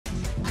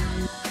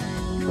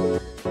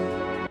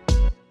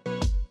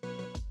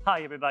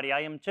Hi, everybody.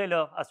 I am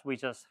Chelo, as we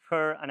just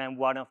heard, and I'm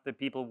one of the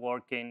people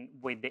working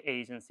with the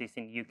agencies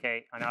in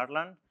UK and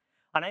Ireland.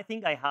 And I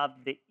think I have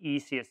the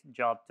easiest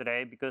job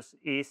today because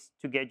it's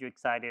to get you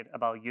excited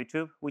about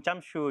YouTube, which I'm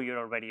sure you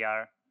already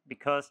are,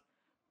 because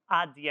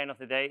at the end of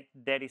the day,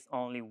 there is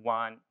only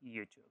one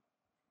YouTube.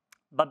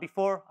 But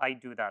before I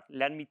do that,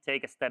 let me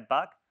take a step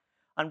back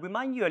and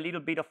remind you a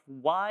little bit of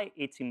why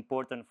it's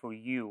important for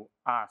you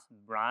as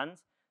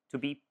brands to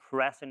be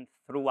present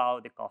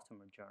throughout the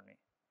customer journey.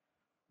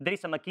 There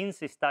is a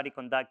McKinsey study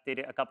conducted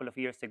a couple of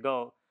years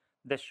ago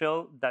that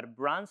showed that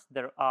brands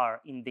that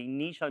are in the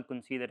initial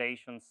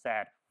consideration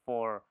set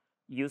for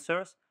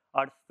users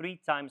are 3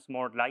 times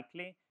more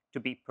likely to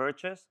be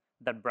purchased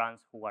than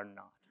brands who are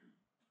not.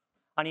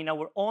 And in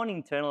our own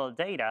internal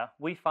data,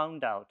 we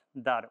found out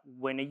that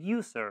when a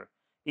user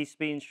is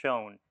being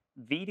shown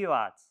video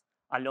ads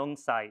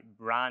alongside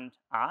brand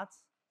ads,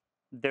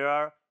 there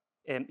are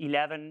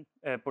 11%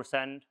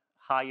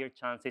 higher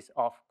chances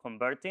of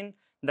converting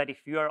than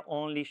if you are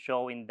only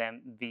showing them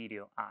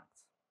video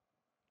ads.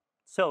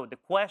 So the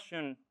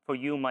question for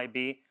you might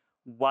be,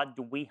 what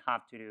do we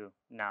have to do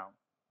now?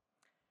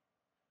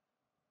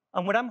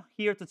 And what I'm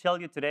here to tell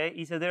you today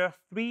is that there are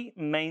 3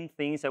 main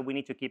things that we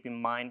need to keep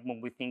in mind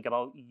when we think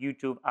about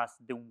YouTube as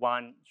the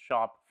one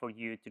shop for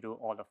you to do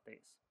all of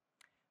this.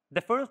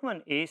 The first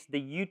one is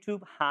that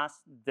YouTube has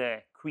the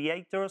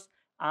creators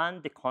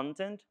and the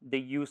content the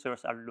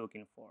users are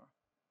looking for.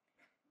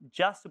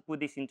 Just to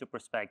put this into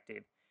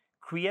perspective,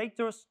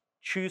 creators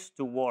choose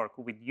to work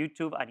with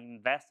YouTube and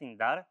invest in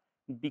that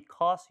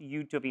because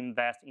YouTube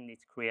invests in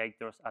its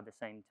creators at the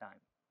same time.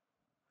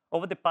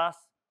 Over the past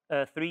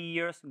 3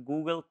 years,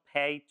 Google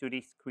paid to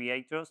these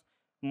creators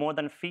more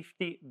than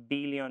 $50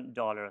 billion.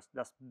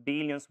 That's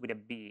billions with a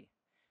B.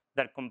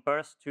 That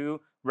compares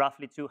to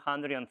roughly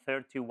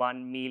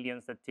 231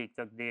 millions that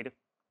TikTok did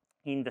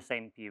in the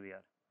same period.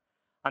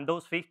 And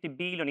those 50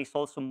 billion is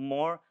also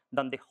more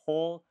than the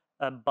whole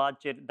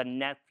budget that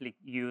Netflix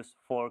used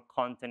for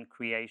content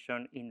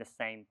creation in the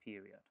same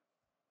period.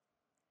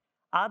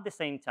 At the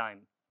same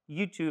time,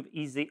 YouTube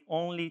is the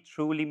only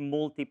truly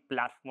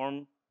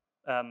multi-platform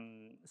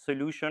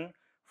solution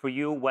for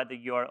you, whether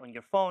you're on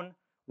your phone,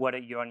 whether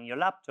you're on your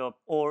laptop,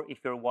 or if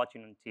you're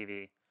watching on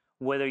TV,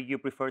 whether you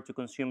prefer to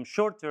consume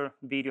shorter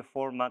video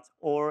formats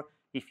or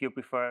if you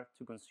prefer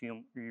to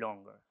consume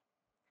longer.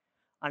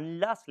 And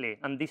lastly,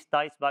 and this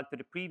ties back to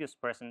the previous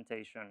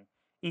presentation,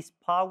 is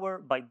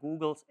powered by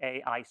Google's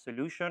AI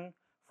solution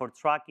for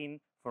tracking,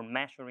 for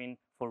measuring,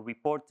 for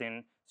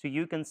reporting, so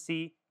you can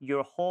see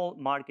your whole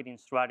marketing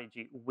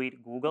strategy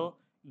with Google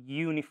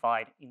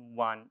unified in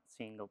one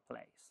single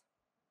place.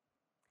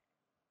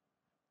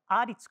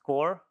 At its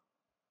core,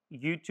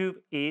 YouTube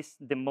is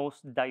the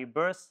most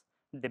diverse,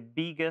 the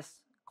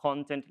biggest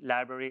content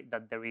library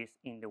that there is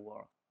in the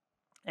world.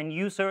 And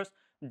users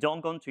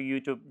don't go to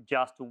YouTube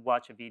just to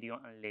watch a video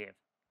and leave.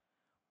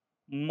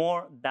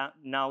 More than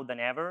now than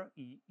ever,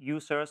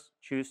 users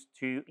choose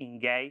to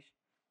engage,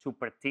 to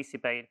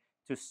participate,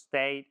 to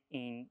stay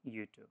in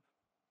YouTube.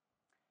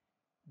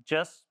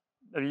 Just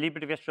a little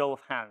bit of a show of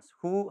hands.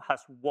 Who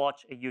has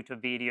watched a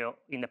YouTube video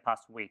in the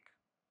past week?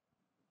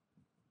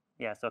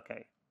 Yes,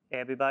 okay.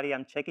 Everybody,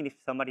 I'm checking if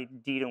somebody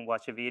didn't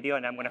watch a video,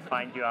 and I'm going to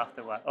find you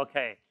afterward.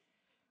 Okay.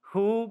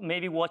 Who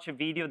maybe watched a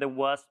video that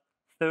was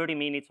 30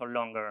 minutes or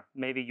longer?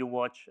 Maybe you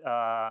watch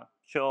a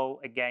show,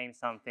 a game,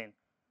 something.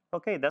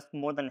 Okay, that's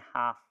more than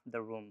half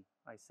the room,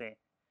 I see.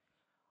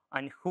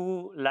 And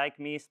who, like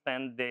me,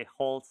 spent the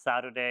whole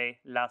Saturday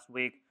last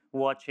week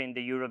watching the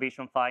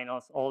Eurovision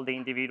finals, all the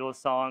individual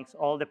songs,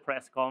 all the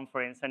press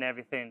conference and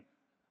everything?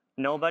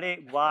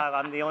 Nobody? Wow,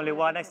 I'm the only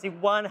one. I see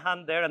one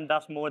hand there, and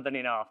that's more than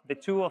enough. The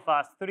 2 of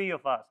us, 3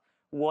 of us,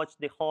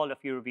 watched the whole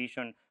of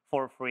Eurovision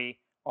for free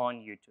on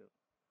YouTube.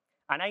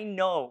 And I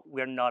know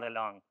we're not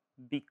alone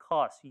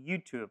because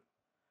YouTube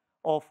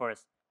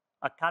offers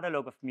a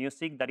catalog of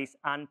music that is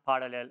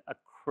unparalleled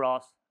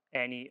across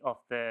any of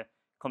the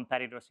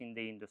competitors in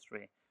the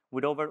industry,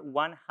 with over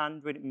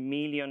 100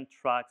 million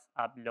tracks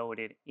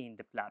uploaded in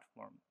the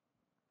platform.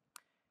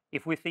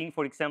 If we think,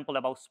 for example,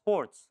 about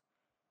sports,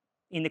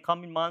 in the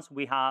coming months,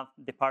 we have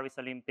the Paris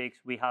Olympics,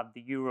 we have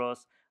the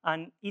Euros,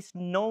 and it's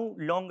no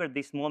longer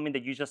this moment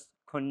that you just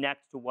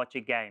connect to watch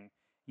a game.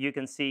 You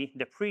can see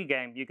the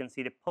pre-game, you can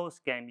see the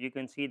post-game, you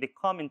can see the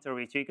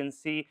commentaries, you can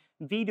see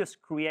videos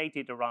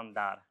created around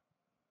that.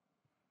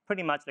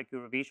 Pretty much like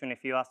Eurovision,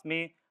 if you ask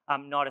me.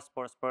 I'm not a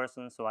sports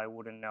person, so I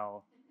wouldn't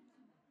know.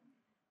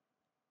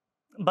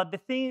 But the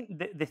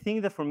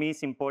thing that for me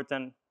is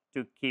important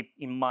to keep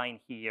in mind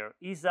here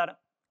is that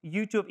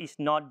YouTube is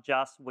not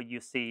just what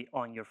you see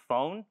on your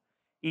phone.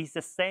 It's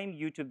the same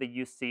YouTube that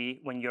you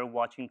see when you're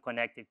watching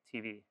connected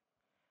TV.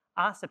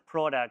 As a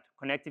product,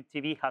 connected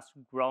TV has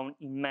grown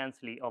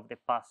immensely over the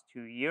past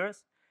 2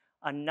 years,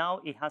 and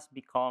now it has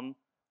become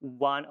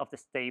one of the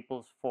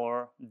staples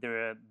for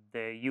the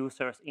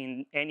users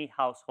in any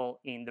household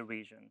in the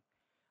region.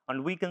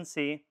 And we can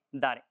see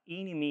that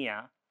in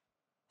EMEA,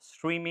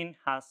 streaming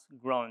has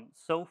grown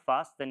so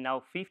fast that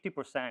now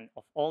 50%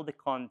 of all the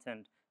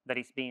content that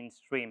is being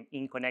streamed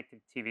in connected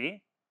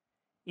TV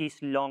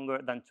is longer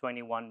than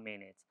 21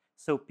 minutes.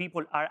 So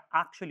people are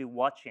actually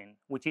watching,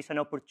 which is an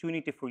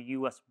opportunity for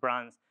you as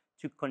brands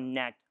to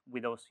connect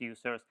with those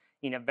users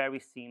in a very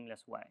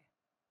seamless way.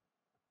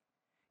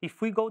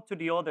 If we go to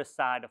the other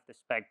side of the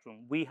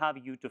spectrum, we have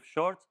YouTube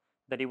Shorts,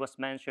 that it was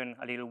mentioned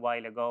a little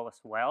while ago as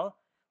well,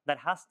 that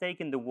has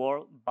taken the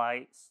world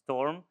by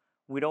storm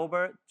with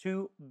over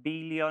 2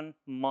 billion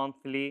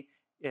monthly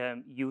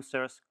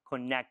users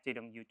connected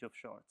on YouTube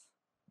Shorts.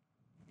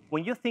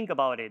 When you think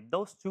about it,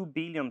 those 2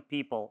 billion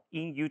people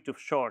in YouTube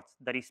Shorts,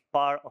 that is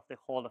part of the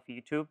whole of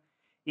YouTube,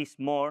 is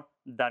more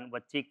than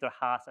what TikTok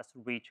has as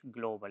reach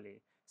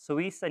globally. So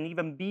it's an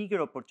even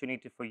bigger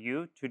opportunity for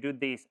you to do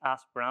this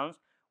as brands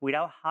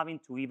without having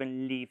to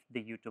even leave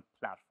the YouTube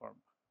platform.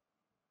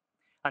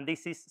 And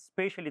this is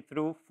especially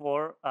true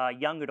for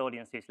younger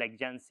audiences like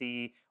Gen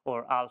Z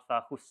or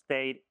Alpha, who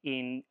stayed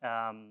in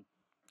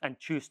and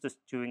choose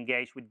to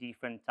engage with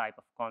different type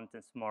of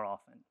contents more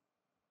often.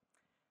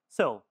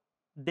 So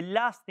the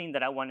last thing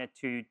that I wanted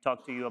to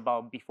talk to you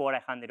about before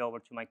I hand it over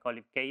to my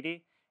colleague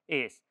Katie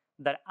is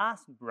that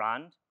as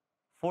brand,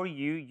 for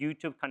you,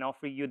 YouTube can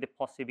offer you the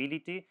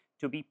possibility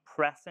to be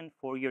present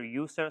for your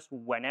users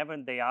whenever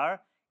they are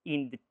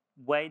in the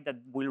way that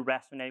will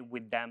resonate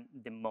with them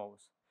the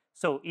most.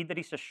 So either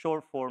it's a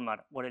short format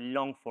or a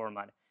long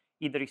format,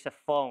 either it's a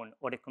phone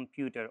or a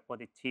computer or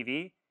the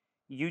TV,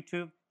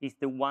 YouTube is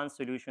the one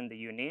solution that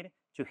you need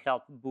to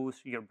help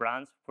boost your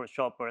brands for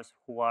shoppers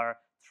who are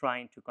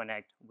trying to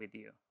connect with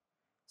you.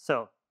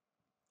 So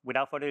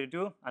without further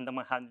ado, I'm going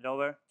to hand it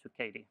over to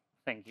Katie.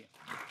 Thank you.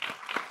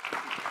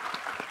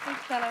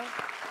 Thanks, Chelo.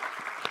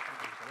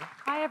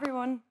 Hi,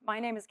 everyone. My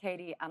name is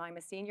Katie, and I'm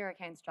a senior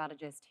account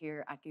strategist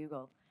here at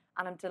Google.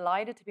 And I'm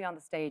delighted to be on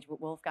the stage with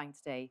Wolfgang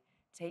today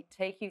to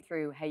take you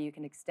through how you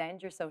can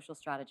extend your social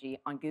strategy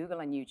on Google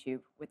and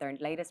YouTube with our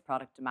latest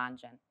product, Demand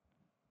Gen.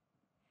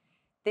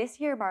 This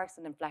year marks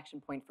an inflection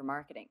point for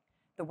marketing.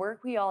 The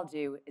work we all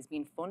do is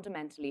being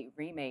fundamentally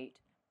remade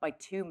by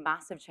two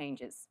massive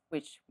changes,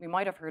 which we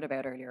might have heard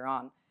about earlier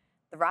on: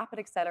 the rapid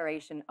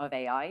acceleration of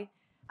AI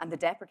and the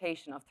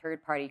deprecation of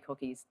third-party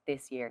cookies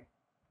this year.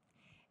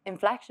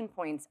 Inflection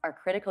points are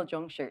critical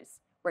junctures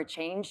where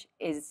change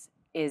is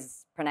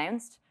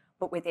pronounced,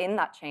 but within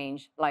that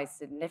change lies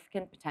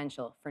significant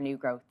potential for new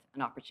growth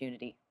and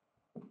opportunity.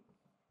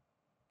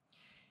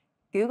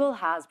 Google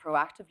has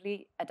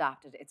proactively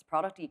adapted its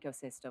product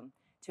ecosystem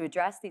to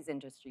address these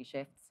industry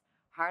shifts,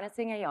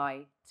 harnessing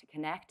AI to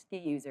connect the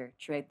user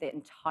throughout the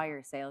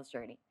entire sales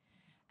journey.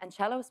 And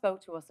Chelo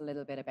spoke to us a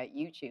little bit about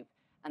YouTube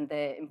and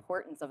the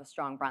importance of a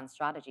strong brand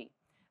strategy.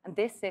 And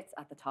this sits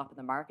at the top of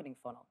the marketing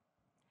funnel.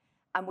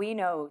 And we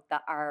know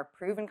that our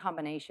proven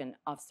combination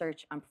of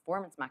search and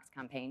performance max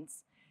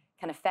campaigns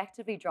can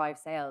effectively drive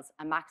sales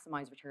and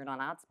maximize return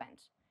on ad spend.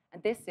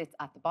 And this sits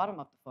at the bottom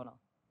of the funnel.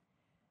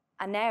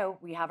 And now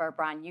we have our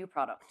brand new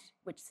product,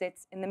 which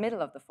sits in the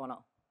middle of the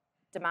funnel,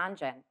 Demand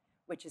Gen,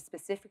 which is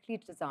specifically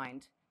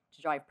designed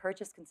to drive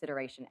purchase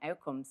consideration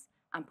outcomes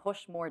and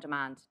push more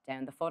demand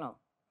down the funnel.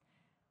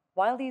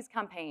 While these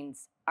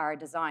campaigns are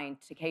designed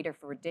to cater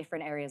for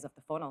different areas of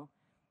the funnel,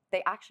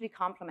 they actually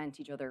complement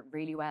each other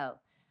really well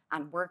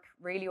and work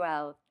really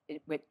well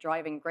with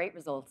driving great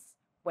results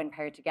when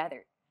paired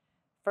together.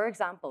 For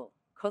example,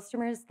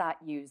 customers that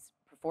use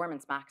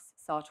Performance Max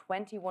saw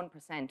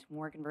 21%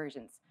 more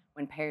conversions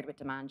when paired with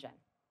Demand Gen.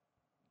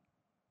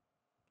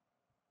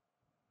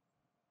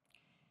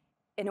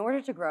 In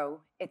order to grow,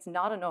 it's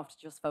not enough to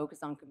just focus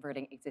on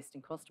converting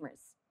existing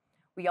customers.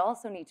 We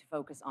also need to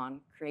focus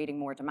on creating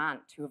more demand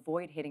to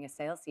avoid hitting a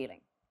sales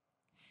ceiling.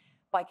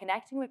 By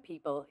connecting with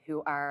people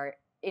who are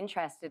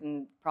interested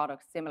in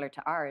products similar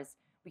to ours,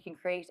 we can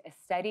create a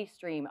steady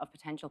stream of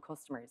potential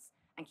customers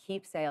and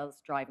keep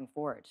sales driving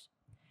forward.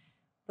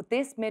 But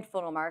this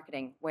mid-funnel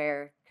marketing,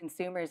 where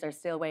consumers are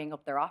still weighing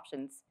up their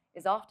options,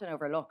 is often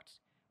overlooked,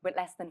 with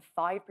less than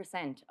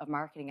 5% of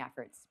marketing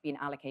efforts being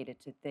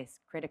allocated to this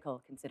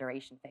critical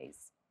consideration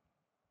phase.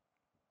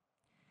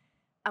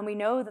 And we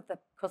know that the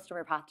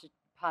customer path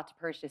to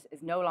purchase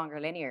is no longer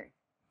linear,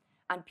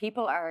 and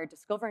people are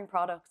discovering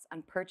products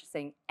and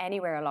purchasing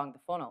anywhere along the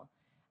funnel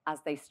as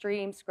they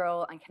stream,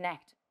 scroll, and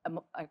connect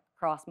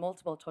across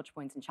multiple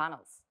touchpoints and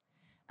channels.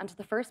 And to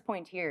the first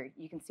point here,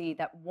 you can see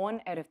that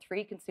 1 out of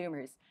 3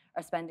 consumers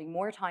are spending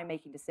more time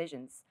making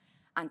decisions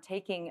and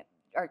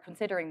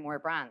considering more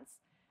brands.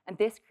 And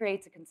this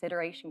creates a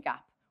consideration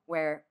gap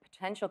where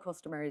potential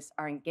customers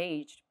are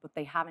engaged, but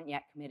they haven't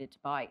yet committed to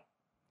buy.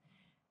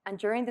 And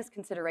during this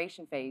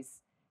consideration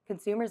phase,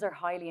 consumers are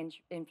highly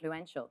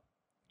influential.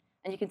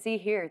 And you can see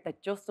here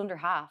that just under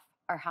half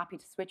are happy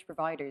to switch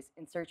providers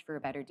in search for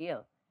a better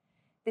deal.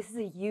 This is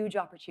a huge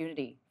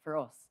opportunity for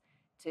us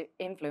to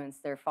influence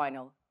their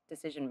final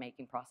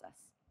decision-making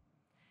process.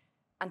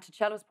 And to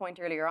Chelo's point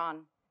earlier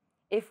on,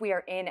 if we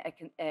are in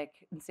a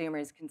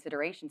consumer's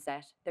consideration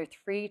set, they're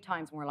 3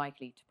 times more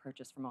likely to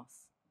purchase from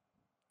us.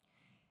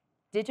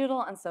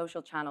 Digital and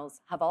social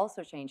channels have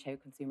also changed how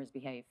consumers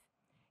behave.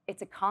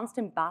 It's a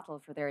constant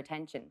battle for their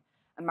attention,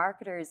 and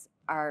marketers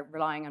are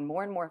relying on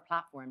more and more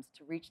platforms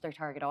to reach their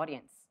target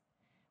audience.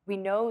 We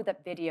know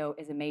that video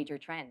is a major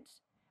trend.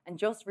 And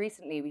just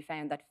recently, we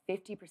found that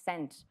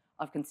 50%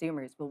 of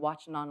consumers will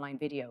watch an online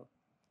video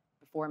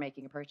before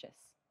making a purchase.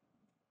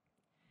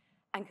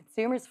 And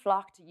consumers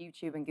flock to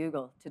YouTube and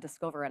Google to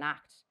discover and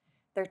act.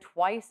 They're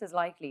twice as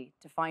likely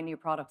to find new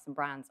products and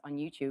brands on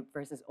YouTube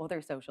versus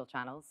other social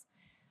channels.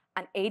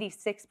 And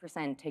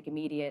 86% take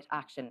immediate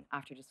action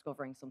after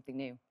discovering something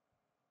new.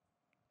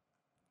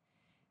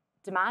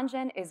 Demand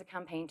gen is a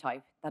campaign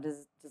type that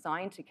is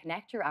designed to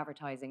connect your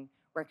advertising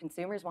where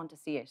consumers want to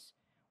see it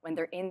when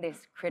they're in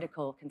this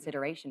critical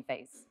consideration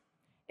phase.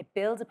 It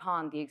builds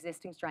upon the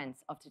existing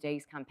strengths of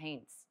today's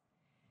campaigns.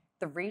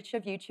 The reach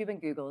of YouTube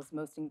and Google's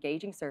most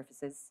engaging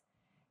surfaces,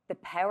 the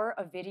power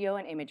of video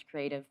and image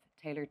creative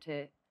served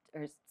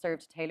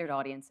to tailored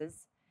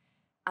audiences,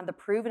 and the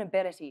proven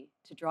ability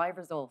to drive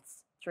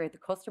results throughout the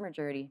customer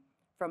journey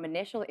from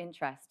initial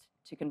interest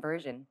to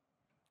conversion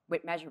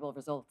with measurable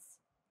results.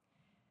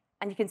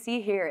 And you can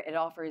see here it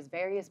offers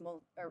various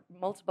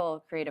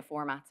multiple creative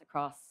formats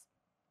across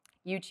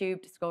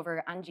YouTube,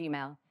 Discover, and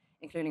Gmail,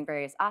 including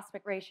various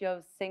aspect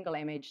ratios, single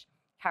image,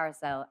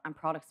 carousel, and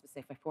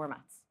product-specific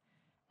formats.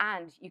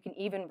 And you can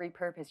even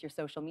repurpose your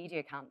social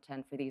media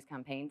content for these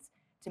campaigns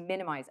to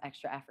minimize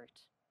extra effort.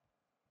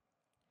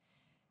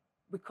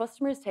 With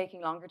customers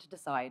taking longer to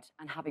decide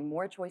and having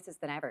more choices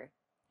than ever,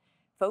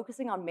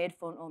 focusing on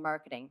mid-funnel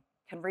marketing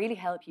can really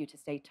help you to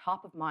stay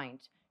top of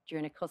mind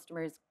during a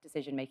customer's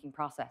decision-making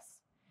process.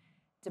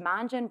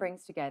 Demand gen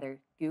brings together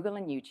Google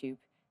and YouTube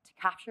to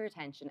capture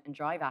attention and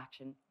drive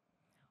action,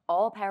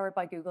 all powered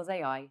by Google's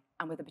AI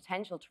and with the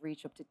potential to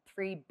reach up to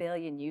 3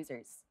 billion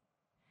users.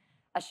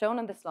 As shown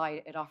on the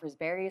slide, it offers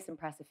various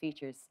impressive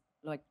features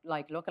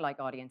like lookalike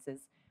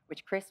audiences,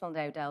 which Chris will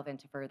now delve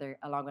into further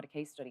along with a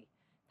case study.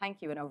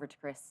 Thank you, and over to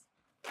Chris.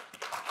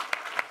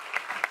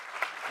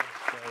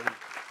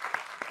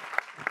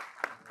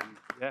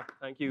 Yeah,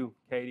 thank you,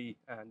 Katie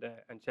and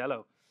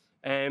Chelo.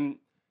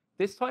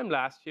 This time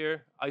last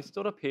year, I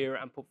stood up here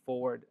and put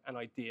forward an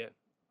idea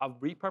of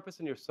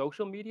repurposing your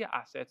social media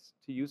assets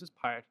to use as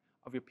part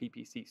of your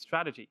PPC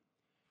strategy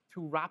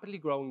to rapidly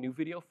growing new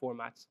video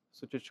formats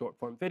such as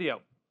short-form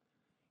video.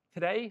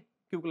 Today,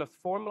 Google has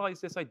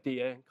formalized this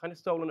idea and kind of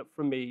stolen it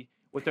from me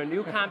with their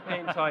new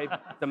campaign type,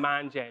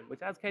 Demand Gen,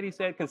 which, as Katie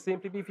said, can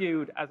simply be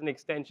viewed as an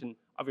extension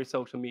of your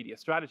social media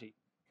strategy.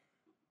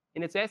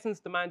 In its essence,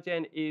 Demand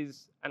Gen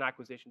is an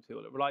acquisition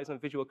tool. It relies on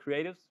visual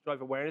creatives to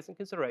drive awareness and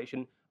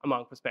consideration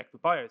among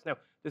prospective buyers. Now,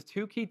 there's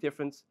two key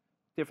differences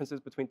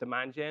between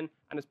Demand Gen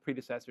and its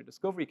predecessor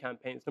discovery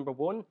campaigns. Number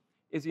one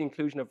is the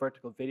inclusion of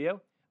vertical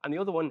video, and the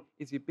other one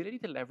is the ability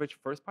to leverage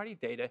first-party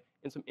data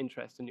in some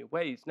interesting new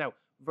ways. Now,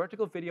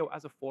 vertical video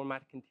as a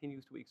format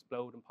continues to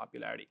explode in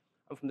popularity.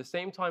 And from the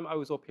same time I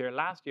was up here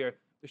last year,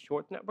 the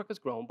short network has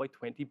grown by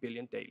 20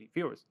 billion daily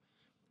viewers.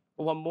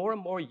 But while more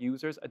and more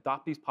users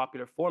adopt these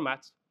popular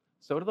formats,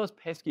 so do those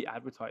pesky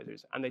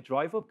advertisers, and they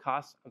drive up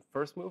costs and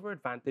first mover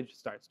advantage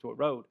starts to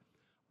erode.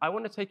 I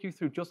want to take you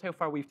through just how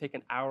far we've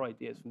taken our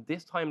ideas from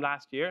this time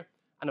last year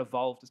and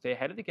evolved to stay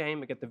ahead of the game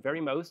and get the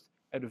very most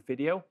out of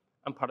video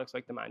and products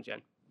like Demand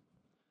Gen.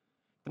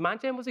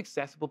 Demand Gen was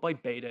accessible by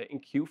beta in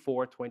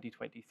Q4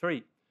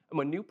 2023. And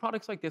when new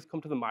products like this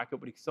come to the market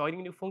with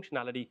exciting new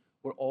functionality,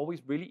 we're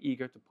always really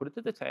eager to put it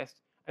to the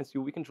test and see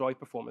what we can drive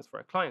performance for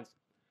our clients.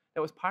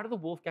 Now, as part of the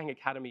Wolfgang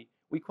Academy,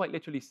 we quite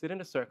literally sit in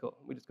a circle.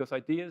 We discuss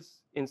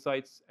ideas,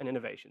 insights, and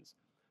innovations.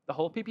 The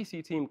whole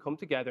PPC team come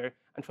together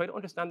and try to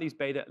understand these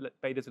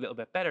betas a little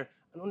bit better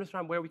and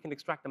understand where we can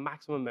extract the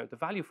maximum amount of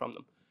value from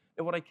them.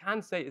 And what I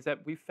can say is that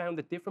we've found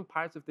that different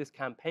parts of this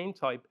campaign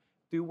type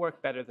do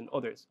work better than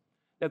others.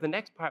 Now, the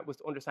next part was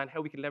to understand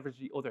how we can leverage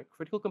the other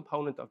critical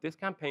component of this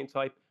campaign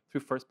type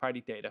through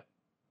first-party data.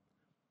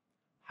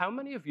 How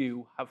many of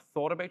you have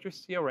thought about your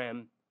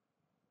CRM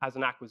as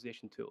an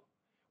acquisition tool?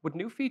 With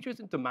new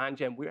features in Demand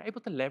Gen, we're able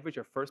to leverage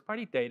your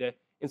first-party data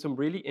in some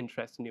really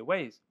interesting new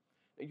ways.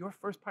 Now, your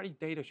first-party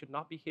data should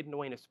not be hidden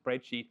away in a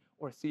spreadsheet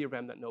or a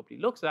CRM that nobody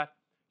looks at.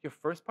 Your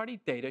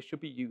first-party data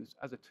should be used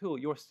as a tool.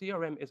 Your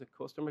CRM is a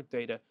customer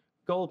data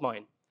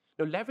goldmine.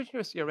 Now, leveraging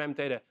your CRM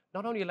data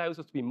not only allows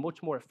us to be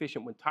much more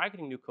efficient when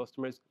targeting new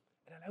customers,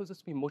 it allows us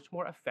to be much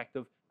more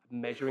effective at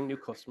measuring new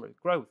customer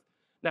growth.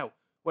 Now,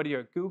 whether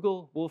you're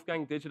Google,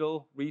 Wolfgang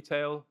Digital,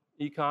 retail,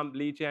 e-com,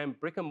 lead gen,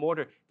 brick and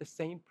mortar, the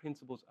same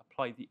principles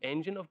apply. The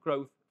engine of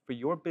growth for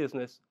your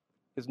business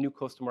is new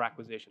customer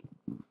acquisition.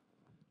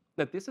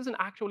 Now, this is an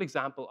actual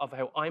example of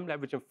how I'm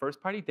leveraging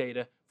first-party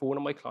data for one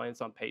of my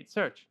clients on paid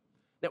search.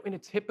 Now, in a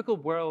typical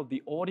world,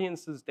 the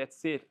audiences that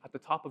sit at the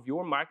top of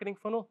your marketing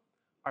funnel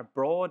are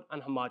broad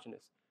and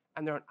homogeneous,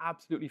 and they're an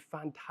absolutely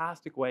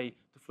fantastic way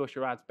to flush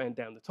your ad spend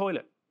down the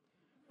toilet.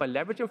 By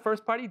leveraging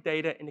first-party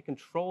data in a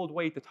controlled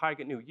way to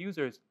target new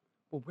users,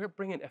 well, we're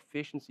bringing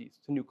efficiencies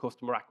to new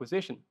customer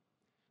acquisition.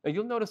 Now,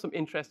 you'll notice some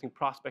interesting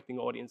prospecting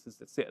audiences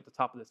that sit at the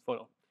top of this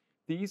funnel.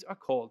 These are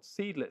called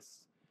seed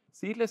lists.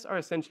 Seed lists are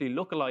essentially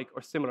lookalike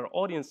or similar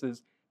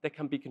audiences that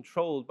can be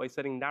controlled by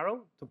setting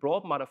narrow to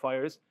broad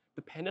modifiers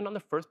depending on the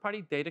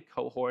first-party data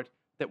cohort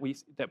that we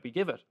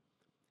give it.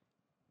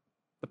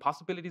 The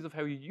possibilities of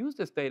how you use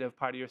this data as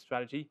part of your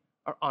strategy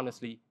are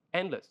honestly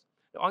endless.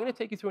 Now, I'm going to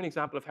take you through an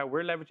example of how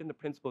we're leveraging the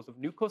principles of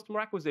new customer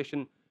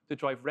acquisition to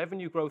drive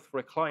revenue growth for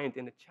a client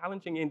in a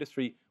challenging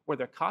industry where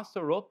their costs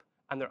are up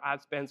and their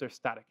ad spends are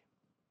static.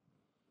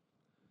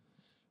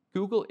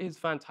 Google is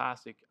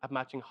fantastic at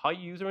matching high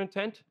user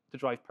intent to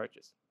drive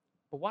purchase.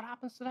 But what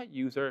happens to that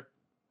user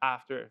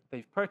after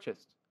they've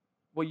purchased?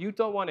 Well, you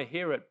don't want to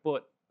hear it,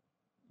 but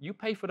you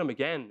pay for them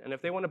again. And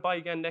if they want to buy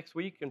again next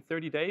week in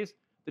 30 days,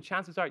 the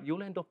chances are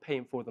you'll end up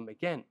paying for them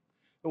again.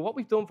 And what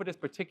we've done for this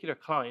particular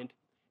client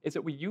is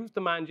that we use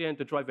demand gen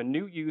to drive a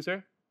new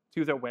user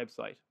to their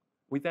website.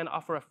 We then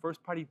offer a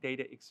first-party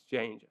data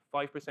exchange,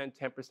 5%,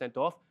 10%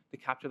 off to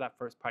capture that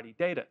first-party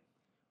data.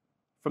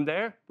 From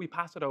there, we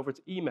pass it over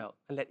to email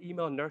and let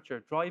email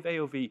nurture, drive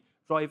AOV,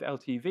 drive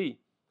LTV.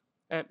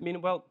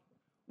 Meaning, well,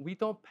 we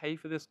don't pay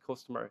for this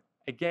customer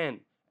again.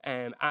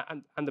 And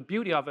the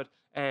beauty of it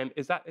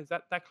is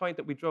that client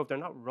that we drove, they're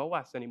not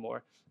ROAS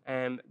anymore.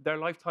 They're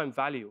lifetime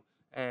value.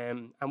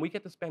 And we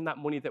get to spend that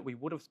money that we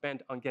would have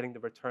spent on getting the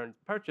return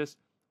purchase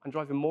and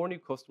driving more new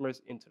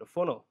customers into the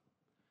funnel.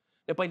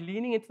 Now, by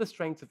leaning into the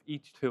strengths of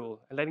each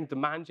tool and letting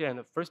demand gen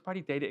and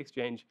first-party data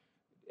exchange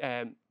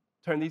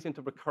turn these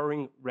into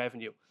recurring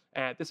revenue,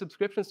 the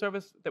subscription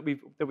service that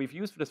we've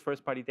used for this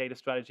first-party data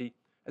strategy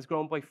has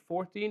grown by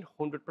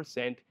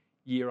 1,400%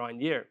 year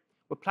on year.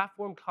 With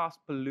platform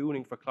costs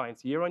ballooning for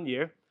clients year on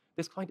year,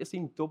 this client is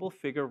seeing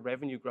double-figure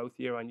revenue growth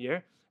year on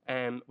year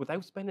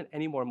without spending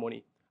any more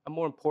money, and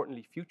more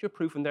importantly,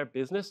 future-proofing their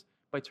business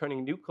by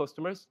turning new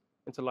customers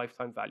into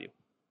lifetime value.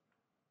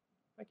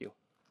 Thank you.